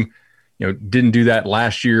team. Didn't do that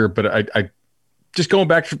last year, but I just going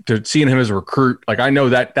back to seeing him as a recruit, like I know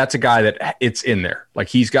that's a guy that it's in there. Like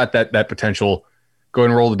he's got that potential. Go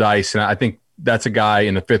and roll the dice. And I think that's a guy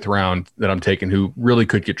in the 5th round that I'm taking who really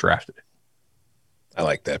could get drafted. I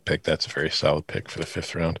like that pick. That's a very solid pick for the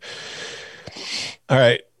 5th round. All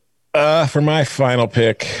right. For my final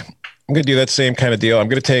pick, I'm going to do that same kind of deal. I'm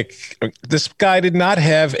going to take – this guy did not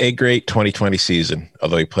have a great 2020 season,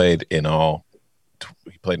 although he played in all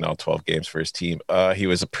 12 games for his team. He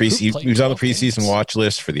was on the preseason watch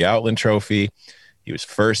list for the Outland Trophy. He was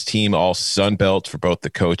first team all Sun Belt for both the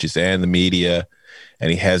coaches and the media,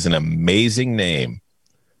 and he has an amazing name.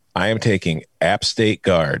 I am taking App State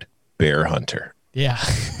guard Bear Hunter. Yeah.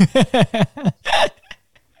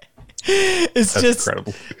 It's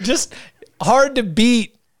just hard to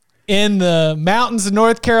beat in the mountains of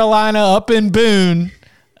North Carolina, up in Boone,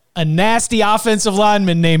 a nasty offensive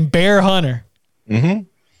lineman named Bear Hunter. Mm-hmm.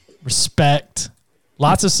 Respect.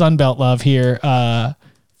 Lots of Sunbelt love here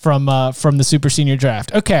from the Super Senior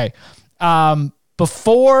Draft. Okay.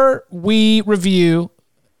 Before we review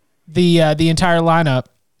the entire lineup,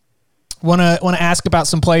 want to ask about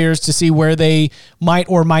some players to see where they might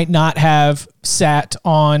or might not have sat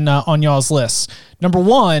on y'all's lists. Number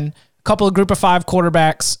 1, a couple of Group of 5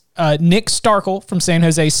 quarterbacks Nick Starkel from San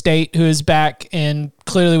Jose State, who is back and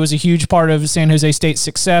clearly was a huge part of San Jose State's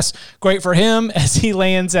success. Great for him as he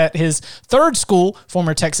lands at his third school,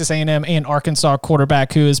 former Texas A&M and Arkansas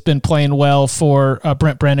quarterback who has been playing well for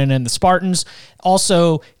Brent Brennan and the Spartans.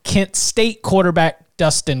 Also, Kent State quarterback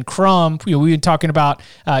Dustin Crum. We've been talking about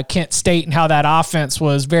Kent State and how that offense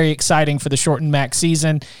was very exciting for the shortened MAC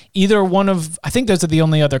season. I think those are the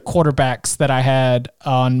only other quarterbacks that I had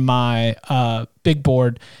on my big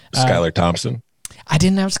board. Skylar Thompson. I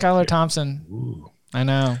didn't have Skylar Thompson. Ooh. I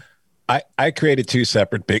know. I created two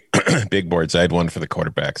separate big boards. I had one for the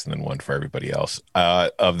quarterbacks and then one for everybody else.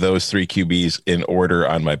 Of those three QBs in order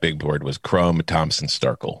on my big board was Crum, Thompson,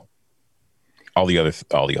 Starkel. All the others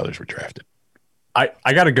were drafted.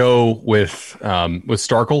 I got to go with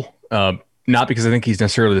Starkel, not because I think he's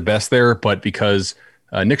necessarily the best there, but because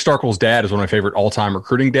Nick Starkel's dad is one of my favorite all-time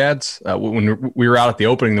recruiting dads. When we were out at the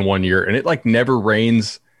opening the one year, and it like never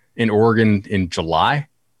rains in Oregon in July.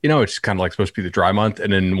 It's kind of like supposed to be the dry month,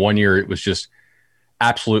 and then one year it was just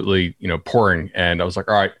absolutely pouring. And I was like,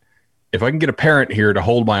 all right, if I can get a parent here to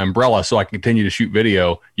hold my umbrella so I can continue to shoot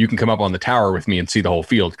video, you can come up on the tower with me and see the whole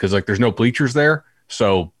field because like there's no bleachers there,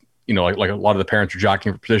 so. Like a lot of the parents are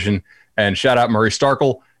jockeying for position. And shout out Murray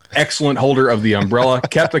Starkel, excellent holder of the umbrella,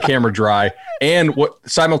 kept the camera dry, and what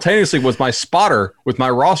simultaneously was my spotter with my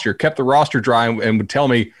roster, kept the roster dry and would tell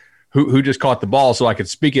me who just caught the ball so I could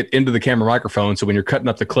speak it into the camera microphone. So when you're cutting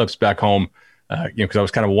up the clips back home, because I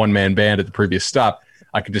was kind of a one-man band at the previous stop,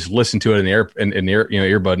 I could just listen to it in the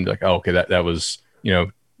earbud and be like, oh, okay, that was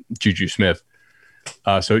Juju Smith.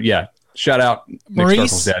 So yeah, shout out Nick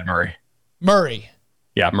Starkel's dad, Murray.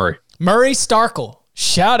 Yeah, Murray Starkel.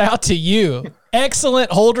 Shout out to you.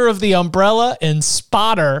 Excellent holder of the umbrella and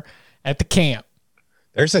spotter at the camp.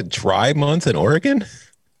 There's a dry month in Oregon?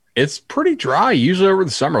 It's pretty dry, usually over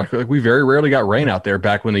the summer. Like we very rarely got rain out there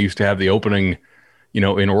back when they used to have the opening, in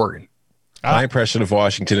Oregon. My impression of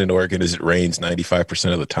Washington and Oregon is it rains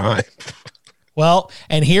 95% of the time. Well,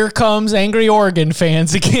 and here comes angry Oregon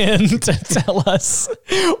fans again to tell us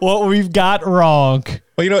what we've got wrong.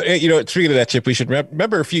 Well, speaking of that, Chip, we should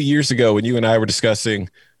remember a few years ago when you and I were discussing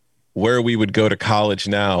where we would go to college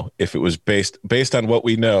now if it was based on what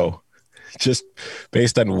we know, just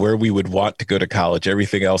based on where we would want to go to college,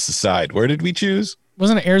 everything else aside. Where did we choose?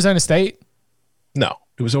 Wasn't it Arizona State? No,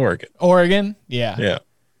 it was Oregon. Oregon? Yeah. Yeah.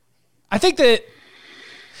 I think that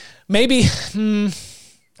maybe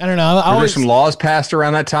I don't know. Were there some laws passed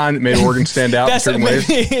around that time that made Oregon stand out in certain ways?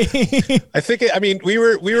 I think, we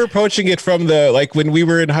were approaching it from when we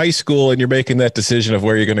were in high school and you're making that decision of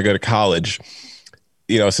where you're going to go to college,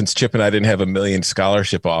 since Chip and I didn't have a million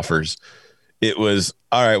scholarship offers, it was,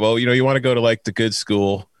 all right, well, you want to go to like the good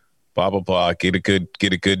school, blah, blah, blah, get a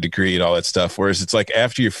good degree and all that stuff. Whereas it's like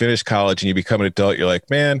after you finish college and you become an adult, you're like,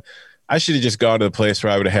 man, I should have just gone to the place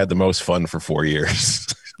where I would have had the most fun for 4 years.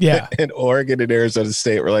 Yeah. And Oregon and Arizona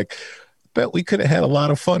State were like, bet we could have had a lot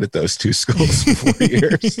of fun at those two schools for 4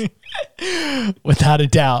 years. Without a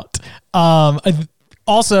doubt.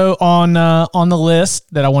 Also on the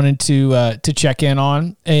list that I wanted to check in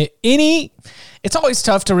on, it's always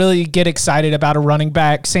tough to really get excited about a running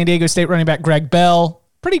back. San Diego State running back Greg Bell,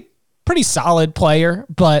 pretty solid player,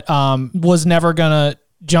 but was never gonna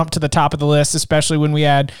jump to the top of the list, especially when we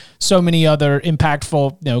had so many other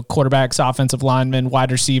impactful, quarterbacks, offensive linemen,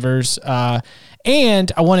 wide receivers.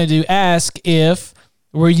 And I wanted to ask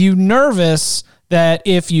were you nervous that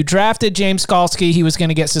if you drafted James Skalski, he was going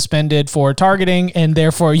to get suspended for targeting and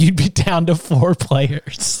therefore you'd be down to 4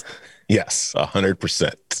 players? Yes,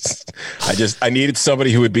 100%. I needed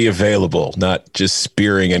somebody who would be available, not just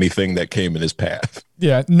spearing anything that came in his path.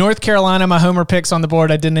 Yeah, North Carolina, my homer picks on the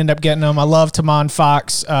board. I didn't end up getting them. I love Tamon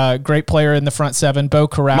Fox, great player in the front seven. Bo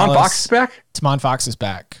Corrales. Tamon Fox is back? Tamon Fox is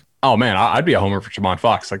back. Oh, man, I'd be a homer for Tamon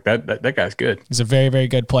Fox. Like, that guy's good. He's a very, very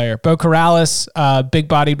good player. Bo Corrales,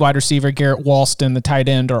 big-bodied wide receiver. Garrett Walston, the tight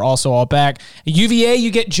end, are also all back. At UVA,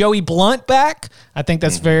 you get Joey Blunt back. I think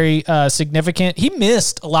that's very significant. He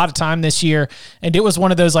missed a lot of time this year, and it was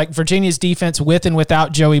one of those, like, Virginia's defense with and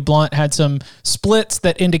without Joey Blunt had some splits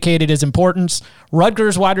that indicated his importance.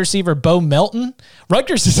 Rutgers wide receiver Bo Melton.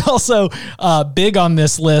 Rutgers is also big on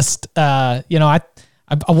this list.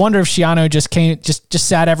 I wonder if Schiano just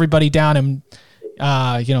sat everybody down and,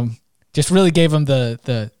 just really gave them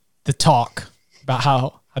the talk about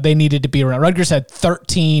how they needed to be around. Rutgers had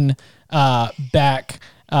 13 back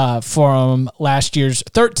from last year's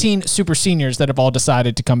 13 super seniors that have all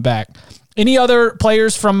decided to come back. Any other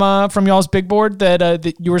players from y'all's big board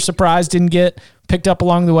that you were surprised didn't get picked up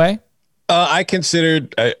along the way? I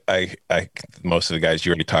considered I most of the guys you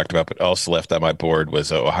already talked about, but also left on my board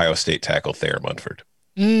was Ohio State tackle Thayer Munford.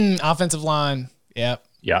 Offensive line. Yep.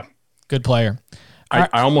 Yeah. Good player. I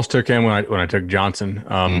almost took him when I took Johnson.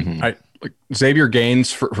 Xavier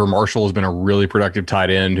Gaines for Marshall has been a really productive tight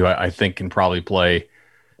end who I think can probably play,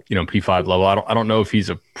 P5 level. I don't know if he's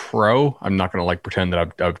a pro. I'm not going to pretend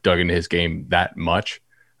that I've dug into his game that much.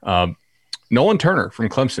 Nolan Turner from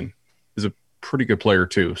Clemson is a pretty good player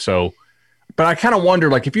too. So, but I kind of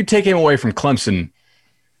wonder, if you take him away from Clemson,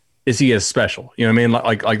 is he as special? You know what I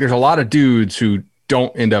mean? Like there's a lot of dudes who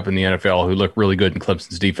don't end up in the NFL who look really good in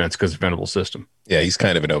Clemson's defense because of Venables' system. Yeah, he's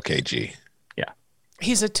kind of an OKG. Yeah.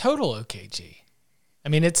 He's a total OKG. I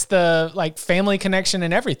mean, it's the family connection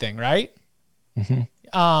and everything, right? Mm-hmm.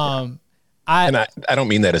 I don't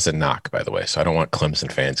mean that as a knock, by the way. So I don't want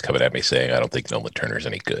Clemson fans coming at me saying I don't think Nolan Turner's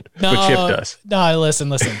any good. No, but Chip does. No,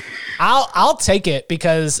 listen. I'll take it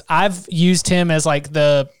because I've used him as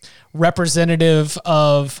the representative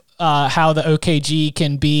of how the OKG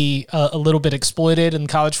can be a little bit exploited in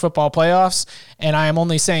college football playoffs. And I am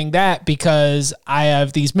only saying that because I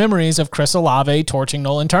have these memories of Chris Olave torching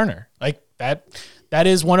Nolan Turner. That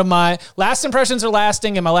is one of my last impressions are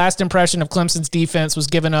lasting. And my last impression of Clemson's defense was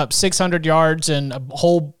giving up 600 yards and a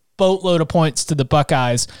whole boatload of points to the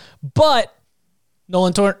Buckeyes. But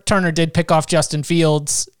Nolan Turner did pick off Justin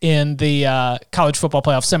Fields in the college football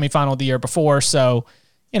playoff semifinal the year before. So,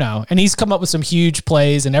 and he's come up with some huge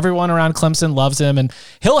plays and everyone around Clemson loves him and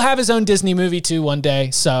he'll have his own Disney movie too one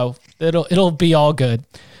day. So it'll be all good.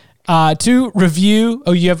 To review.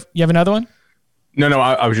 Oh, you have another one? No,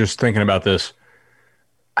 I was just thinking about this.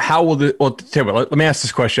 How will let me ask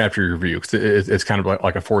this question after your review because it's kind of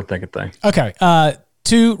like a forward-thinking thing. Okay.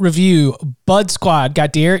 To review, Bud Squad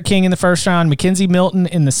got De'Aaron King in the first round, Mackenzie Milton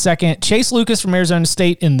in the second, Chase Lucas from Arizona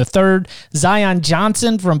State in the third, Zion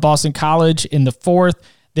Johnson from Boston College in the fourth,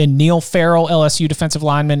 then Neil Farrell, LSU defensive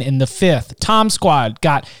lineman, in the fifth. Tom Squad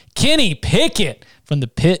got Kenny Pickett from the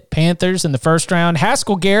Pitt Panthers in the first round.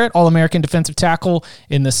 Haskell Garrett, All-American defensive tackle,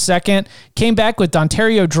 in the second. Came back with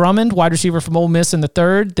Dontario Drummond, wide receiver from Ole Miss, in the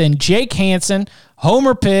third. Then Jake Hansen,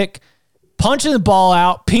 homer pick, punching the ball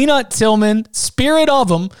out, Peanut Tillman, spirit of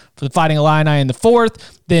them, for the Fighting Illini in the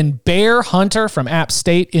fourth. Then Bear Hunter from App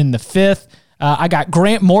State in the fifth. I got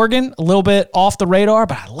Grant Morgan, a little bit off the radar,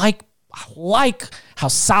 but I like how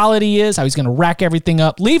solid he is, how he's going to rack everything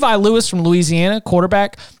up. Levi Lewis from Louisiana,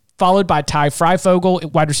 quarterback, followed by Ty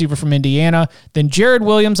Freifogel, wide receiver from Indiana. Then Jared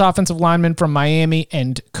Williams, offensive lineman from Miami,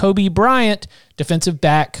 and Kobe Bryant, defensive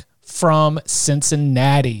back from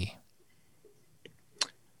Cincinnati.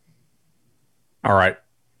 All right.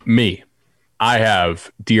 I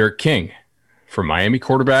have De'Aaron King from Miami,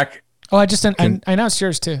 quarterback. Oh, I announced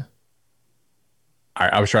yours too.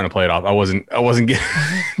 I was trying to play it off. I wasn't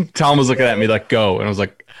getting. Tom was looking at me like, go. And I was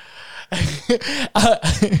like,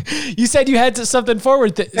 you said you had something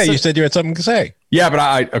forward. You said you had something to say. Yeah,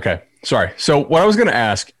 but okay. Sorry. So what I was going to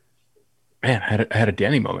ask, man, I had a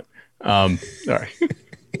Danny moment. Sorry.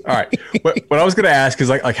 All right. What I was going to ask is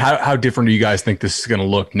how different do you guys think this is going to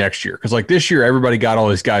look next year? Because this year, everybody got all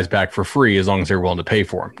these guys back for free as long as they're willing to pay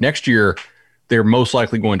for them. Next year, they're most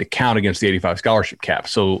likely going to count against the 85 scholarship cap.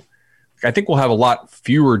 So I think we'll have a lot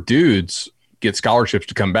fewer dudes get scholarships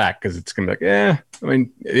to come back because it's going to be the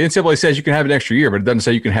NCAA says you can have it extra year, but it doesn't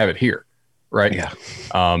say you can have it here. Right. Yeah.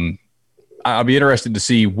 I'll be interested to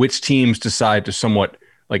see which teams decide to somewhat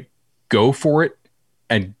go for it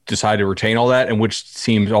and decide to retain all that, and which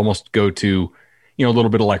teams almost go to, a little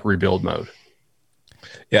bit of rebuild mode.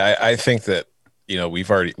 Yeah. I think that,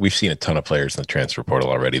 we've seen a ton of players in the transfer portal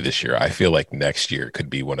already this year. I feel like next year could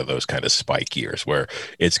be one of those kind of spike years where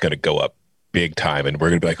it's going to go up big time and we're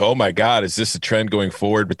going to be like, oh my God, is this a trend going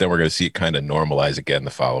forward? But then we're going to see it kind of normalize again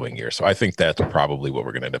the following year. So I think that's probably what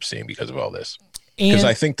we're going to end up seeing because of all this. Because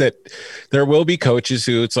I think that there will be coaches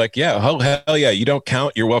who it's like, yeah, hell yeah, you don't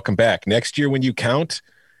count, you're welcome back. Next year when you count,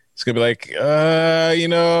 it's going to be like,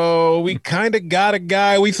 we kind of got a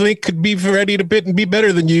guy we think could be ready to bit and be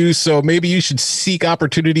better than you. So maybe you should seek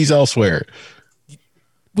opportunities elsewhere.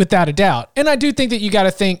 Without a doubt. And I do think that you got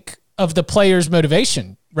to think of the player's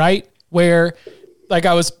motivation, right? Where,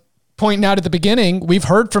 I was pointing out at the beginning, we've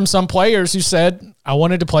heard from some players who said, I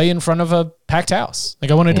wanted to play in front of a packed house.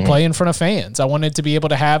 I wanted to play in front of fans. I wanted to be able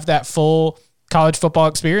to have that full college football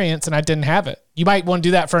experience, and I didn't have it. You might want to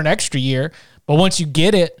do that for an extra year, but once you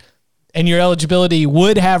get it and your eligibility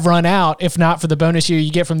would have run out, if not for the bonus year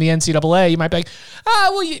you get from the NCAA, you might be like,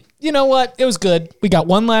 you know what? It was good. We got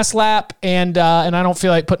one last lap, and I don't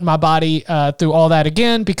feel like putting my body through all that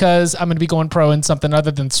again because I'm going to be going pro in something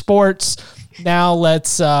other than sports. Now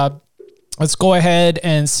let's go ahead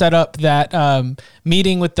and set up that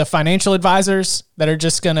meeting with the financial advisors that are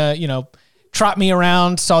just going to, trot me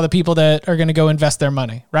around, saw the people that are going to go invest their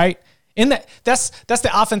money, right? That's the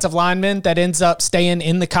offensive lineman that ends up staying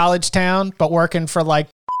in the college town, but working for like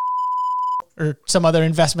or some other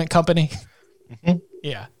investment company. Mm-hmm.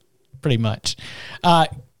 Yeah, pretty much.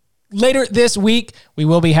 Later this week, we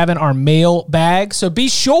will be having our mail bag. So be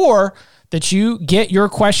sure that you get your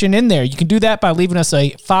question in there. You can do that by leaving us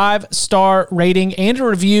a 5-star rating and a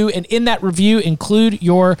review. And in that review, include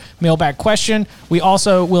your mailbag question. We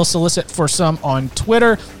also will solicit for some on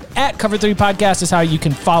Twitter. At Cover 3 Podcast is how you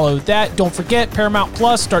can follow that. Don't forget, Paramount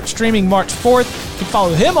Plus starts streaming March 4th. You can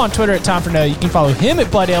follow him on Twitter at Tom Fornelli. You can follow him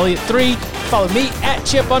at Bud Elliott 3. Follow me at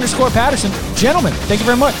Chip_Patterson. Gentlemen, thank you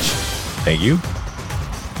very much. Thank you.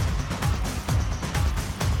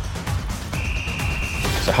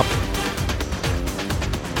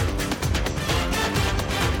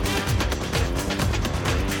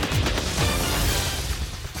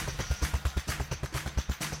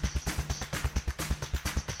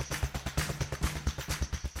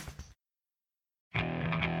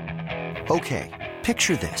 Okay,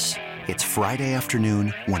 picture this. It's Friday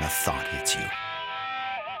afternoon when a thought hits you.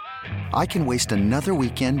 I can waste another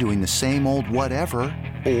weekend doing the same old whatever,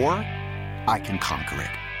 or I can conquer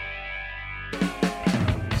it.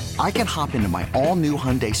 I can hop into my all-new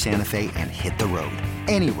Hyundai Santa Fe and hit the road.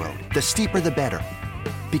 Any road. The steeper, the better.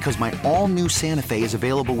 Because my all-new Santa Fe is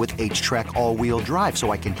available with H-Track all-wheel drive,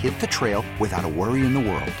 so I can hit the trail without a worry in the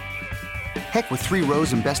world. Heck, with 3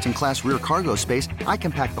 rows and best-in-class rear cargo space, I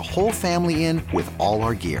can pack the whole family in with all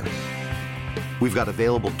our gear. We've got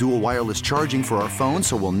available dual wireless charging for our phones,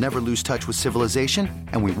 so we'll never lose touch with civilization,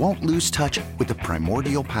 and we won't lose touch with the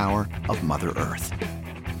primordial power of Mother Earth.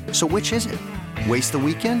 So which is it? Waste the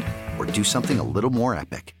weekend or do something a little more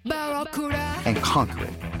epic? And conquer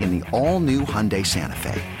it in the all-new Hyundai Santa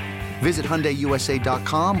Fe. Visit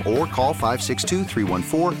HyundaiUSA.com or call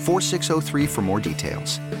 562-314-4603 for more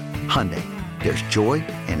details. Hyundai, there's joy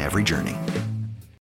in every journey.